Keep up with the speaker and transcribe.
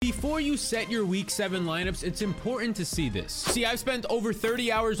before you set your week 7 lineups, it's important to see this. See, I've spent over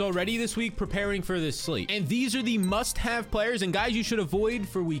 30 hours already this week preparing for this slate, and these are the must-have players and guys you should avoid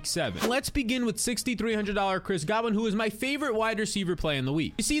for week 7. Let's begin with $6,300 Chris Godwin, who is my favorite wide receiver play in the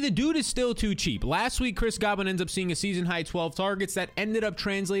week. You see, the dude is still too cheap. Last week, Chris Godwin ends up seeing a season-high 12 targets that ended up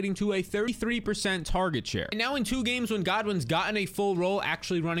translating to a 33% target share. And now in 2 games when Godwin's gotten a full role,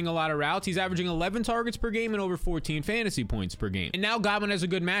 actually running a lot of routes, he's averaging 11 targets per game and over 14 fantasy points per game. And now Godwin has a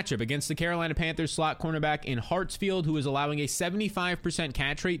good matchup against the Carolina Panthers slot cornerback in Hartsfield, who is allowing a 75%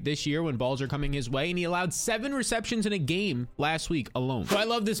 catch rate this year when balls are coming his way, and he allowed 7 receptions in a game last week alone. So I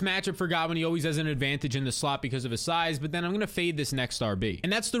love this matchup for Godwin. He always has an advantage in the slot because of his size, but then I'm going to fade this next RB.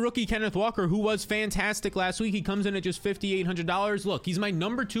 And that's the rookie Kenneth Walker, who was fantastic last week. He comes in at just $5,800. Look, he's my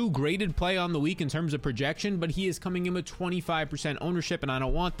number 2 graded play on the week in terms of projection, but he is coming in with 25% ownership, and I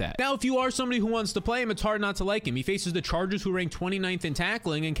don't want that. Now, if you are somebody who wants to play him, it's hard not to like him. He faces the Chargers, who rank 29th in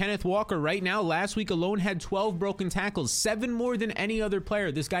tackling, and Kenneth Walker right now, last week alone, had 12 broken tackles, 7 more than any other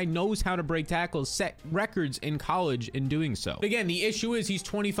player. This guy knows how to break tackles, set records in college in doing so. But again, the issue is he's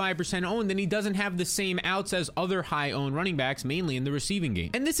 25% owned, and he doesn't have the same outs as other high-owned running backs, mainly in the receiving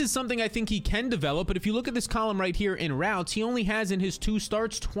game. And this is something I think he can develop, but if you look at this column right here in routes, he only has in his 2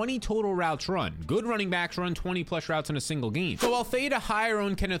 starts 20 total routes run. Good running backs run 20 plus routes in a single game. So I'll fade a higher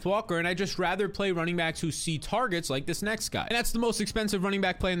owned Kenneth Walker, and I just rather play running backs who see targets like this next guy. And that's the most expensive running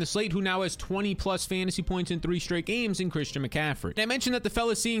back play in the slate, who now has 20 plus fantasy points in 3 straight games in Christian McCaffrey. And I mentioned that the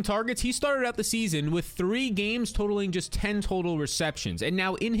fella's seeing targets. He started out the season with 3 games totaling just 10 total receptions. And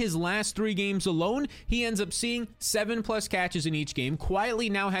now in his last 3 games alone, he ends up seeing 7 plus catches in each game. Quietly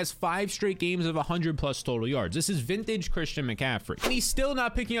now has 5 straight games of 100 plus total yards. This is vintage Christian McCaffrey. And he's still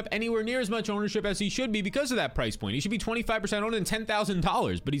not picking up anywhere near as much ownership as he should be because of that price point. He should be 25% owned and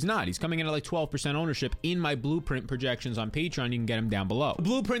 $10,000, but he's not. He's coming in at like 12% ownership in my blueprint projections on Patreon. You can get him down below. The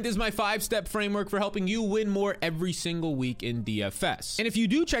blueprint is my 5-step framework for helping you win more every single week in DFS. And if you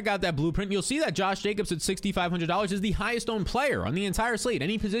do check out that blueprint, you'll see that Josh Jacobs at $6,500 is the highest owned player on the entire slate.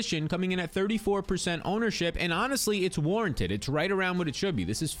 Any position coming in at 34% ownership, and honestly, it's warranted. It's right around what it should be.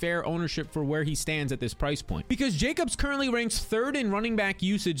 This is fair ownership for where he stands at this price point. Because Jacobs currently ranks 3rd in running back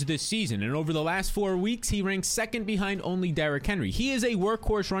usage this season, and over the last 4 weeks, he ranks 2nd behind only Derrick Henry. He is a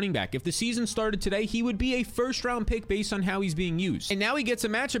workhorse running back. If the season started today, he would be a first-round pick based on how he's being used. And now he gets a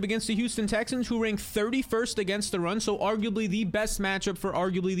matchup against the Houston Texans, who rank 31st against the run, so arguably the best matchup for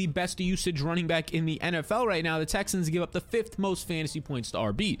arguably the best usage running back in the NFL right now. The Texans give up the 5th most fantasy points to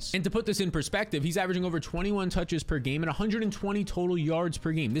RBs. And to put this in perspective, he's averaging over 21 touches per game and 120 total yards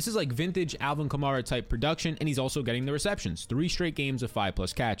per game. This is like vintage Alvin Kamara type production, and he's also getting the receptions. 3 straight games of 5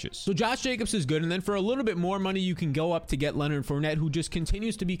 plus catches. So Josh Jacobs is good, and then for a little bit more money, you can go up to get Leonard Fournette, who just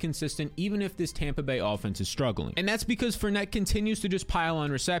continues to be consistent even if this Tampa Bay offense is struggling. And that's because Fournette continues to just pile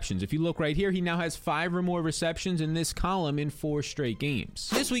on receptions. If you look right here, he now has 5 or more receptions in this column in 4 straight games.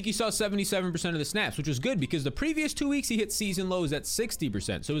 This week, he saw 77% of the snaps, which was good because the previous 2 weeks, he hit season lows at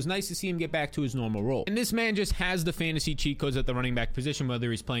 60%. So it was nice to see him get back to his normal role. And this man just has the fantasy cheat codes at the running back position, whether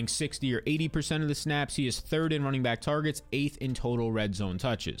he's playing 60 or 80% of the snaps. He is 3rd in running back targets, 8th in total red zone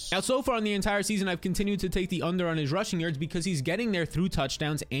touches. Now, so far in the entire season, I've continued to take the under on his rushing yards because he's getting there through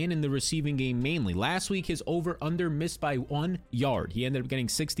touchdowns and in the receiving game mainly. Last week, his over-under missed by 1 yard. He ended up getting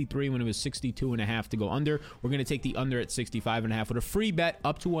 63 when it was 62.5 to go under. We're going to take the under at 65.5 with a free bet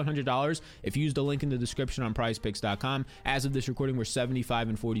up to $100 if you use the link in the description on prizepicks.com. As of this recording, we're 75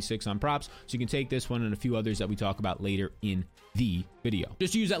 and 46 on props, so you can take this one and a few others that we talk about later in the video.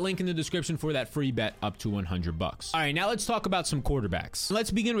 Just use that link in the description for that free bet up to $100. All right, now let's talk about some quarterbacks.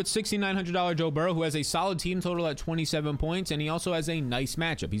 Let's begin with $6,900 Joe Burrow, who has a solid team total at 27 points, and he also has a nice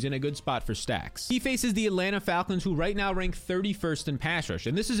matchup. He's in a good spot for stacks. He faces the Atlanta Falcons, who right now rank 31st in pass rush,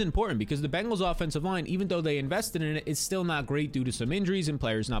 and this is important because the Bengals offensive line, even though they invested in it, is still not great due to some injuries and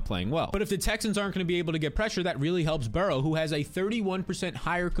players not playing well. But if the Texans aren't going to be able to get pressure, that really helps Burrow, who has a 31%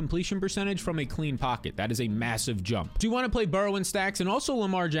 higher completion percentage from a clean pocket. That is a massive jump. Do you want to play Burrow in stacks and also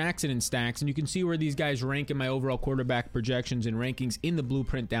Lamar Jackson in stacks? And you can see where these guys rank in my overall quarterback projections and rankings in the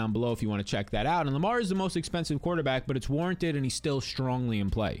blueprint down below if you want to check that out. And Lamar is the most expensive quarterback, but it's warranted and he's still strongly in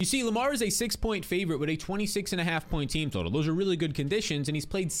play. You see, Lamar is a 6-point favorite with a 26.5 point team total. Those are really good conditions, and he's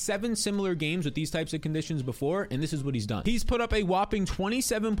played 7 similar games with these types of conditions before, and this is what he's done. He's put up a whopping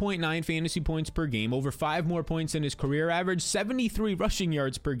 27.9 fantasy points per game, over 5 more points than his career average, 73 rushing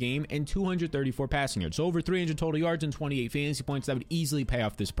yards per game, and 234 passing yards. So over 300 total yards and 28 fantasy fantasy points that would easily pay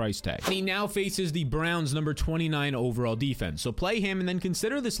off this price tag. And he now faces the Browns number 29 overall defense. So play him and then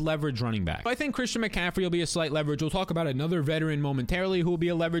consider this leverage running back. I think Christian McCaffrey will be a slight leverage. We'll talk about another veteran momentarily who will be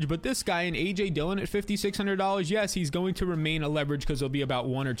a leverage, but this guy in AJ Dillon at $5,600, yes, he's going to remain a leverage because he'll be about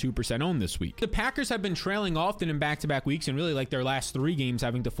 1 or 2% owned this week. The Packers have been trailing often in back-to-back weeks and really like their last 3 games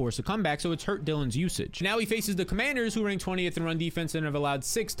having to force a comeback, so it's hurt Dillon's usage. Now he faces the Commanders, who rank 20th in run defense and have allowed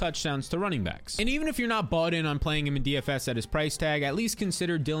 6 touchdowns to running backs. And even if you're not bought in on playing him in DFS at his price tag, at least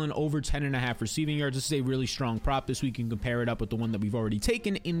consider Dillon over 10.5 receiving yards. This is a really strong prop this week. You can compare it up with the one that we've already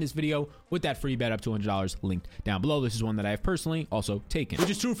taken in this video with that free bet up to $100 linked down below. This is one that I have personally also taken, which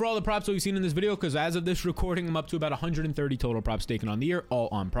is true for all the props that we've seen in this video, because as of this recording, I'm up to about 130 total props taken on the year, all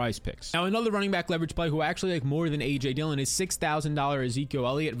on Prize Picks. Now, another running back leverage play who I actually like more than AJ Dillon is $6,000 Ezekiel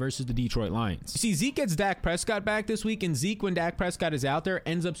Elliott versus the Detroit Lions. You see, Zeke gets Dak Prescott back this week, and Zeke, when Dak Prescott is out there,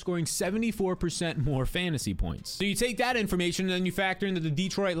 ends up scoring 74% more fantasy points. So you take that information and then you factor in that the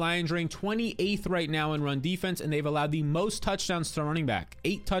Detroit Lions rank 28th right now in run defense, and they've allowed the most touchdowns to running back,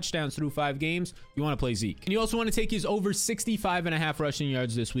 8 touchdowns through 5 games. You want to play Zeke. And you also want to take his over 65.5 rushing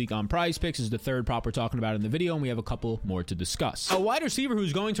yards this week on Prize Picks. Is the third prop we're talking about in the video, and we have a couple more to discuss. A wide receiver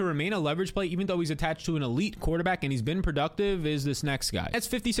who's going to remain a leverage play even though he's attached to an elite quarterback and he's been productive is this next guy. That's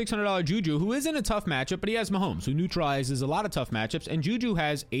 $5,600 Juju, who is in a tough matchup, but he has Mahomes, who neutralizes a lot of tough matchups, and Juju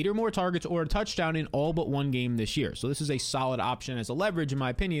has 8 or more targets or a touchdown in all but 1 game this year. So this is a solid option as a leverage, in my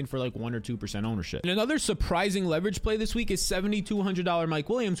opinion, for like 1 or 2% ownership. And another surprising leverage play this week is $7,200 Mike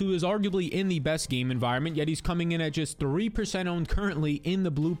Williams, who is arguably in the best game environment, yet he's coming in at just 3% owned currently in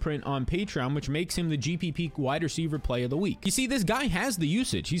the blueprint on Patreon, which makes him the GPP wide receiver play of the week. You see, this guy has the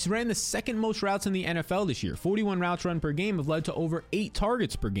usage. He's ran the second most routes in the NFL this year. 41 routes run per game have led to over 8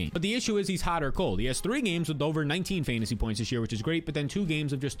 targets per game. But the issue is he's hot or cold. He has 3 games with over 19 fantasy points this year, which is great, but then 2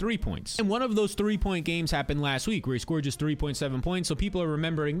 games of just 3 points. And one of those 3-point games happened last week where he scored just 3.7 points, so people are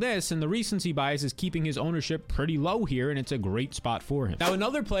remembering this, and the recency bias is keeping his ownership pretty low here, and it's a great spot for him. Now,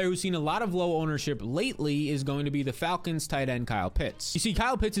 another player who's seen a lot of low ownership lately is going to be the Falcons tight end Kyle Pitts. You see,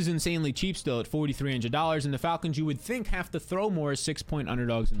 Kyle Pitts is insanely cheap still at $4,300, and the Falcons, you would think, have to throw more as 6-point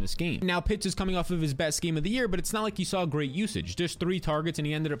underdogs in this game. Now, Pitts is coming off of his best game of the year, but it's not like he saw great usage. Just 3 targets, and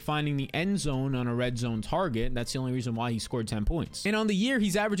he ended up finding the end zone on a red zone target. That's the only reason why he scored 10 points. And on the year,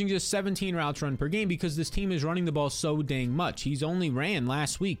 he's averaging just 17 routes run per game because this team is running the ball so dang much. He's only ran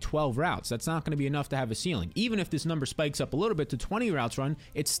last week 12 routes. That's not going to be enough to have a ceiling. Even if this number spikes up a little bit to 20 routes run,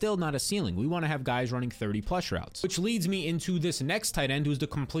 it's still not a ceiling. We want to have guys running 30 plus routes, which leads me into this next tight end who's the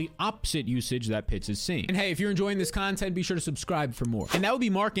complete opposite usage that Pitts is seeing. And hey, if you're enjoying this content, be sure to subscribe for more. And that would be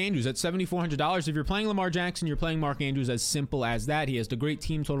Mark Andrews at $7,400. If you're playing Lamar Jackson, you're playing Mark Andrews. As simple as that. He has the great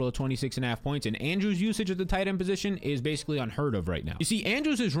team total of 26.5 points, and Andrews' usage at the tight end position is basically unheard of right now. You see,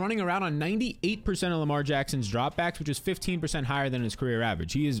 Andrews is running around on 98% of Lamar Jackson's dropbacks, which is 15% higher than his career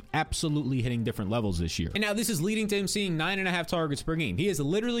average. He is absolutely hitting different levels this year. And now this is leading to him seeing 9.5 targets per game. He is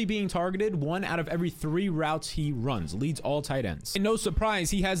literally being targeted 1 out of every 3 routes he runs, leads all tight ends. And no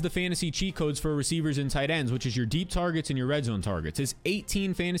surprise, he has the fantasy cheat codes for receivers and tight ends, which is your deep targets and your red zone targets. His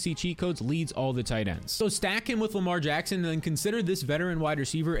 18 fantasy cheat codes leads all the tight ends. So stack him with Lamar Jackson and then consider this veteran wide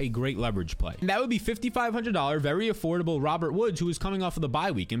receiver a great leverage play. And that would be $5,500, very affordable Robert Woods, who is coming off of the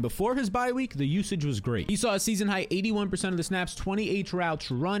bye week. And before his bye week, the usage was great. He saw a season high 81% of the snaps, 28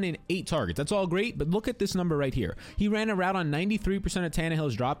 routes run, and 8 targets. That's all great, but look at this number right here. He ran a route on 93% of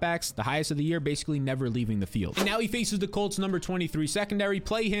Tannehill's dropbacks, the highest of the year, basically never leaving the field. And now he faces the Colts number 23 secondary.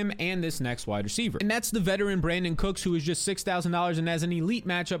 Play him and this next wide receiver. And that's the veteran Brandon Cooks, who is just $6,000 and has an elite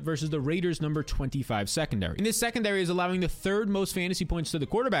matchup versus the Raiders number 25 secondary. And this secondary is allowing the 3rd most fantasy points to the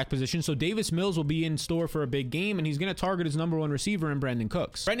quarterback position, so Davis Mills will be in store for a big game, and he's going to target his number 1 receiver in Brandon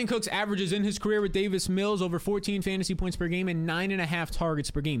Cooks. Brandon Cooks averages in his career with Davis Mills over 14 fantasy points per game and 9.5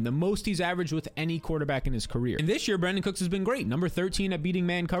 targets per game, the most he's averaged with any quarterback in his career. And this year, Brandon Cooks has been great. Number 13 at beating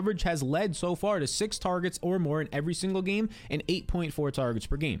man coverage, has led so far to 6 targets or more in every single game and 8.4 targets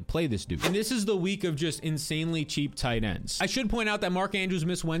per game. Play this dude. And this is the week of just insanely cheap tight ends. I should point out that Mark Andrews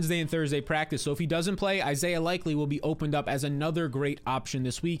missed Wednesday and Thursday practice, so if he doesn't play, Isaiah Likely will be opened up as another great option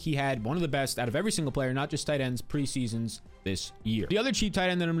this week. He had one of the best out of every single player, not just tight ends, preseasons this year. The other cheap tight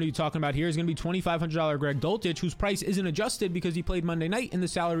end that I'm going to be talking about here is going to be $2,500 Greg Dulcich, whose price isn't adjusted because he played Monday night and the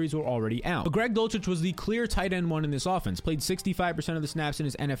salaries were already out. But Greg Dulcich was the clear tight end 1 in this offense, played 65% of the snaps in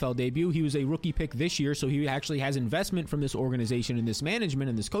his NFL debut. He was a rookie pick this year, so he actually has investment from this organization and this management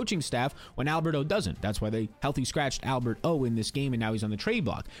and this coaching staff when Albert O doesn't. That's why they healthy scratched Albert O in this game, and now he's on the trade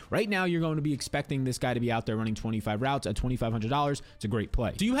block. Right now, you're going to be expecting this guy to be out there running 25 routes at $2,500. It's a great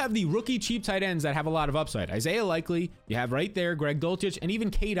play. So you have the rookie cheap tight ends that have a lot of upside. Isaiah Likely, you have have right there Greg Dulcich, and even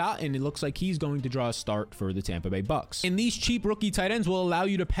Cade Otton. It looks like he's going to draw a start for the Tampa Bay Bucks. And these cheap rookie tight ends will allow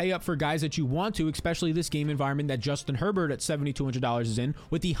you to pay up for guys that you want to, especially this game environment that Justin Herbert at $7,200 is in,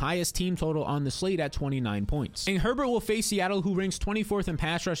 with the highest team total on the slate at 29 points. And Herbert will face Seattle, who ranks 24th in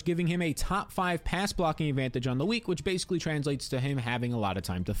pass rush, giving him a top 5 pass blocking advantage on the week, which basically translates to him having a lot of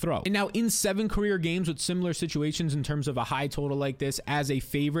time to throw. And now in 7 career games with similar situations in terms of a high total like this, as a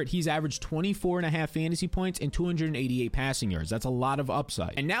favorite, he's averaged 24.5 fantasy points and 288 passing yards. That's a lot of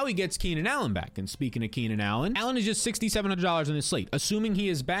upside. And now he gets Keenan Allen back. And speaking of Keenan Allen is just $6,700 on his slate. Assuming he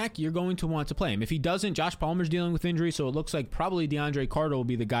is back, you're going to want to play him. If he doesn't, Josh Palmer's dealing with injury, so it looks like probably DeAndre Carter will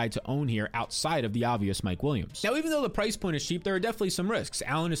be the guy to own here outside of the obvious Mike Williams. Now, even though the price point is cheap, there are definitely some risks.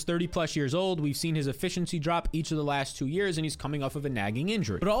 Allen is 30 plus years old. We've seen his efficiency drop each of the last 2 years, and he's coming off of a nagging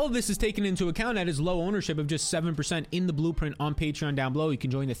injury. But all of this is taken into account at his low ownership of just 7% in the blueprint on Patreon down below. You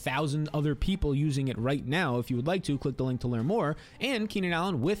can join the 1,000 other people using it right now. If you would like to, click the link to learn more. And Keenan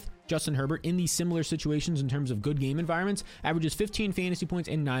Allen with Justin Herbert in these similar situations in terms of good game environments averages 15 fantasy points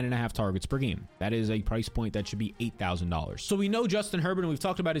and 9.5 targets per game. That is a price point that should be $8,000. So we know Justin Herbert, and we've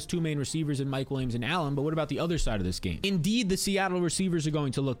talked about his 2 main receivers in Mike Williams and Allen, but what about the other side of this game? Indeed, the Seattle receivers are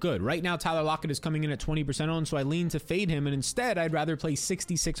going to look good. Right now, Tyler Lockett is coming in at 20% owned, so I lean to fade him, and instead, I'd rather play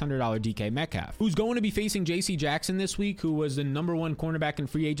 $6,600 DK Metcalf, who's going to be facing JC Jackson this week, who was the #1 cornerback in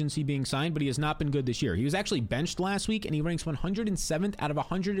free agency being signed, but he has not been good this year. He was actually benched last week, and he ranks 107th out of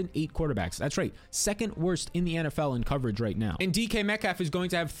 108 quarterbacks. That's right, second worst in the NFL in coverage right now. And DK Metcalf is going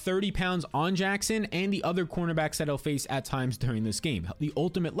to have 30 pounds on Jackson and the other cornerbacks that he'll face at times during this game. The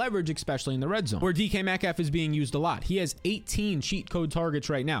ultimate leverage, especially in the red zone, where DK Metcalf is being used a lot. He has 18 cheat code targets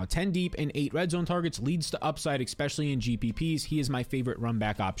right now, 10 deep and 8 red zone targets, leads to upside, especially in GPPs. He is my favorite run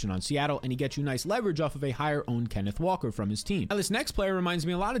back option on Seattle, and he gets you nice leverage off of a higher owned Kenneth Walker from his team. Now, this next player reminds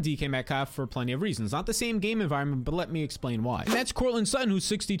me a lot of DK Metcalf for plenty of reasons. Not the same game environment, but let me explain why. And that's Courtland Sutton, who's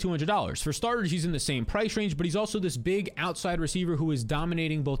 $6,200. For starters, he's in the same price range, but he's also this big outside receiver who is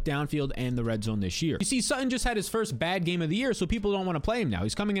dominating both downfield and the red zone this year. You see, Sutton just had his first bad game of the year, so people don't want to play him now.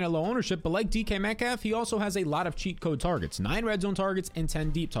 He's coming in at low ownership, but like DK Metcalf, he also has a lot of cheat code targets, 9 red zone targets and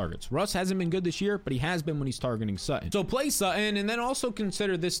 10 deep targets. Russ hasn't been good this year, but he has been when he's targeting Sutton. So play Sutton, and then also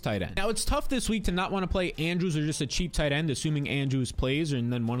consider this tight end. Now, it's tough this week to not want to play Andrews or just a cheap tight end, assuming Andrews plays,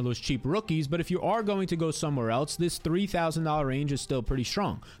 and then one of those cheap rookies, but if you are going to go somewhere else, this $3,000 range is still pretty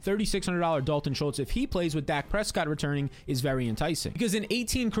strong. $3,600 Dalton Schultz, if he plays with Dak Prescott returning, is very enticing. Because in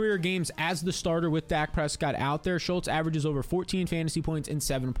 18 career games as the starter with Dak Prescott out there, Schultz averages over 14 fantasy points and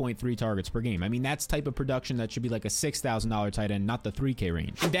 7.3 targets per game. I mean, that's type of production that should be like a $6,000 tight end, not the $3K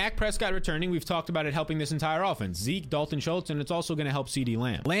range. And Dak Prescott returning, we've talked about it helping this entire offense. Zeke, Dalton Schultz, and it's also going to help CeeDee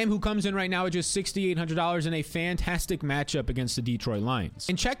Lamb. Lamb, who comes in right now at just $6,800 in a fantastic matchup against the Detroit Lions.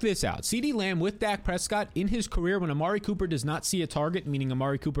 And check this out. CeeDee Lamb with Dak Prescott in his career, when Amari Cooper does not see a target, meaning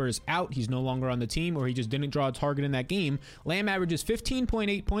Amari Cooper is out, he's no longer on the team, or he just didn't draw a target in that game, Lamb averages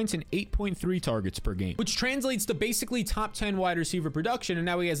 15.8 points and 8.3 targets per game, which translates to basically top 10 wide receiver production, and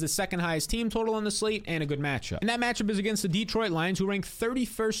now he has the second highest team total on the slate and a good matchup. And that matchup is against the Detroit Lions, who rank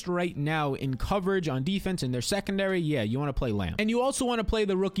 31st right now in coverage on defense in their secondary. Yeah, you want to play Lamb. And you also want to play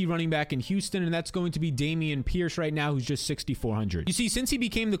the rookie running back in Houston, and that's going to be Dameon Pierce right now, who's just $6,400. You see, since he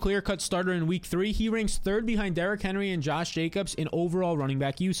became the clear-cut starter in week 3, he ranks 3rd behind Derrick Henry and Josh Jacobs in overall running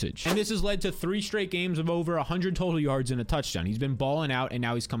back usage. And this has led to 3 straight games of over 100 total yards and a touchdown. He's been balling out, and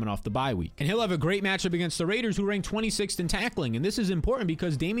now he's coming off the bye week. And he'll have a great matchup against the Raiders, who rank 26th in tackling. And this is important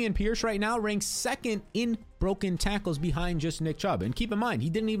because Dameon Pierce right now ranks 2nd in broken tackles behind just Nick Chubb. And keep in mind, he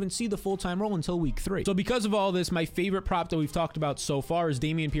didn't even see the full-time role until week 3. So because of all this, my favorite prop that we've talked about so far is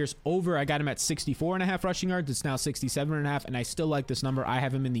Dameon Pierce over. I got him at 64.5 rushing yards. It's now 67.5, and I still like this number. I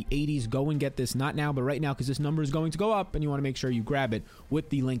have him in the 80s. Go and get this, not now, but right now, because this number is going to go up, and you want to make sure you grab it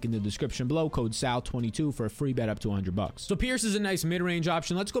with the link in the description below, code SAL22 for a free bet up to $100. So Pierce is a nice mid-range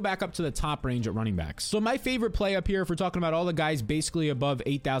option. Let's go back up to the top range at running backs. So my favorite play up here, if we're talking about all the guys basically above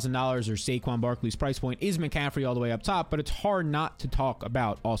 $8,000 or Saquon Barkley's price point, is McCaffrey all the way up top, but it's hard not to talk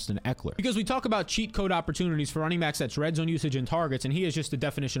about Austin Eckler. Because we talk about cheat code opportunities for running backs, that's red zone usage and targets, and he is just the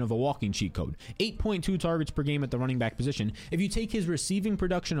definition of a walking cheat code. 8.2 targets per game at the running back position. If you take his receiving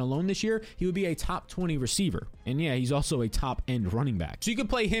production alone this year, he would be a top 20 receiver. And yeah, he's also a top end running back. So you could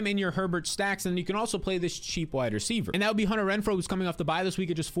play him in your Herbert stacks, and you can also play this cheap wide receiver. And that would be Hunter Renfrow, who's coming off the bye this week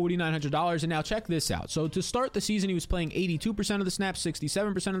at just $4,900. And now check this out. So to start the season, he was playing 82% of the snaps,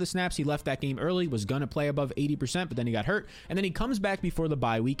 67% of the snaps. He left that game early, was going to play a above 80%, but then he got hurt. And then he comes back before the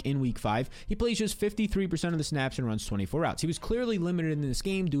bye week in week 5. He plays just 53% of the snaps and runs 24 routes. He was clearly limited in this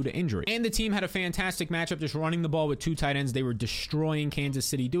game due to injury. And the team had a fantastic matchup just running the ball with 2 tight ends. They were destroying Kansas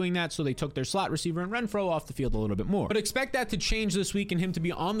City doing that, so they took their slot receiver and Renfro off the field a little bit more. But expect that to change this week and him to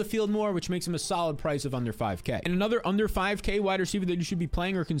be on the field more, which makes him a solid price of under 5K. And another under 5K wide receiver that you should be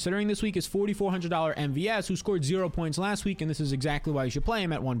playing or considering this week is $4,400 MVS, who scored 0 points last week, and this is exactly why you should play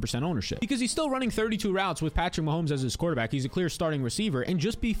him at 1% ownership. Because he's still running 32 routes with Patrick Mahomes as his quarterback. He's a clear starting receiver, and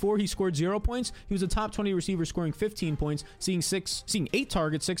just before he scored 0 points, he was a top 20 receiver scoring 15 points, seeing 8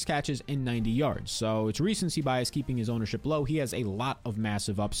 targets, 6 catches, and 90 yards. So it's recency bias keeping his ownership low. He has a lot of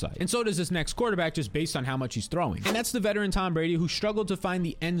massive upside. And so does this next quarterback, just based on how much he's throwing. And that's the veteran Tom Brady, who struggled to find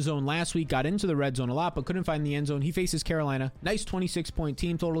the end zone last week, got into the red zone a lot, but couldn't find the end zone. He faces Carolina. Nice 26-point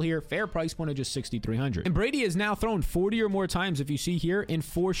team total here. Fair price point of just $6,300. And Brady has now thrown 40 or more times, if you see here, in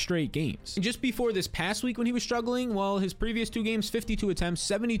 4 straight games. And just before this past week when he was struggling, well, his previous 2 games, 52 attempts,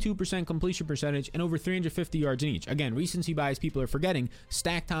 72% completion percentage, and over 350 yards in each. Again, recency bias people are forgetting.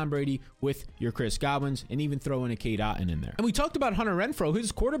 Stack Tom Brady with your Chris Godwins and even throw in a Cade Otton in there. And we talked about Hunter Renfro.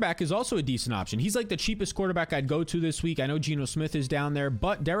 His quarterback is also a decent option. He's like the cheapest quarterback I'd go to this week. I know Geno Smith is down there,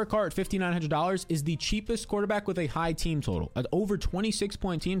 but Derek Carr at $5,900 is the cheapest quarterback with a high team total. At over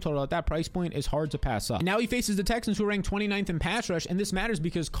 26-point team total at that price point is hard to pass up. And now he faces the Texans, who rank 29th in pass rush, and this matters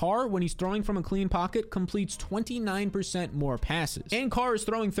because Carr, when he's throwing from a clean pocket, completes 29% more passes. And Carr is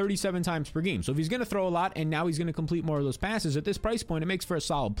throwing 37 times per game. So if he's going to throw a lot and now he's going to complete more of those passes at this price point, it makes for a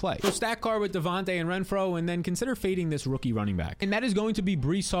solid play. So stack Carr with Devontae and Renfro, and then consider fading this rookie running back. And that is going to be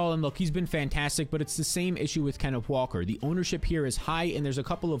Breece Hall. And look, he's been fantastic, but it's the same issue with Kenneth Walker. The ownership here is high, and there's a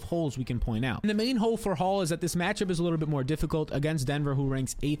couple of holes we can point out. And the main hole for Hall is that this matchup is a little bit more difficult against Denver, who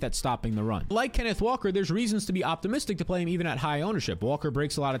ranks 8th at stopping the run. Like Kenneth Walker, there's reasons to be optimistic to play him even at high ownership. Walker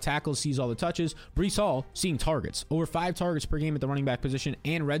breaks a lot of tackles, sees all the touches. Breece Hall seeing targets, over 5 targets per game at the running back position,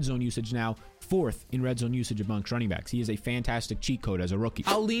 and red zone usage now 4th in red zone usage amongst running backs. He is a fantastic cheat code as a rookie.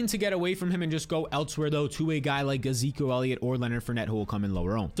 I'll lean to get away from him and just go elsewhere, though, to a guy like Ezekiel Elliott or Leonard Fournette, who will come in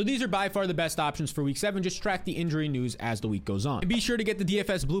lower owned. So these are by far the best options for week 7. Just track the injury news as the week goes on. And be sure to get the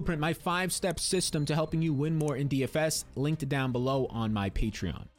DFS Blueprint, my 5-step system to helping you win more in DFS, linked down below on my Patreon.